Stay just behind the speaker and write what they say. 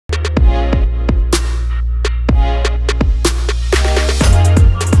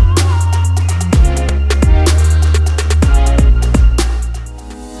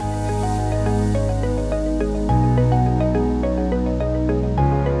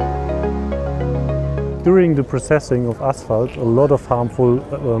During the processing of asphalt, a lot of harmful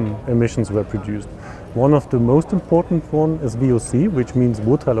emissions were produced. One of the most important one is VOC, which means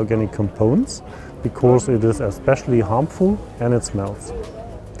volatile organic compounds, because it is especially harmful and it smells.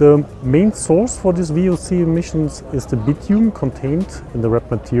 The main source for these VOC emissions is the bitumen contained in the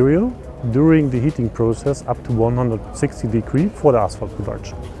wrap material during the heating process up to 160 degrees for the asphalt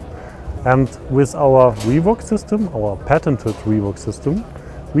production. And with our REVOC system, our patented REVOC system,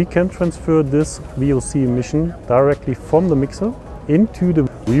 we can transfer this VOC emission directly from the mixer into the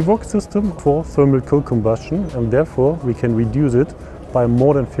REVOC system for thermal co-combustion, and therefore we can reduce it by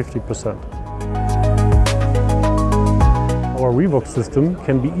more than 50%. Our REVOC system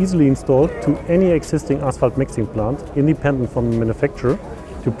can be easily installed to any existing asphalt mixing plant, independent from the manufacturer,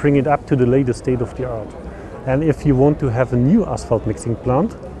 to bring it up to the latest state of the art. And if you want to have a new asphalt mixing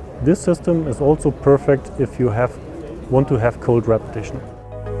plant, this system is also perfect if you want to have cold repetition.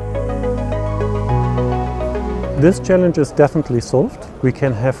 This challenge is definitely solved. We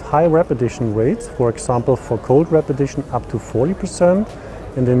can have high repetition rates, for example for cold repetition up to 40%,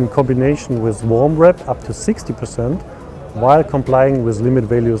 and in combination with warm rep up to 60%, while complying with limit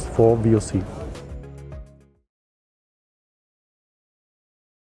values for VOC.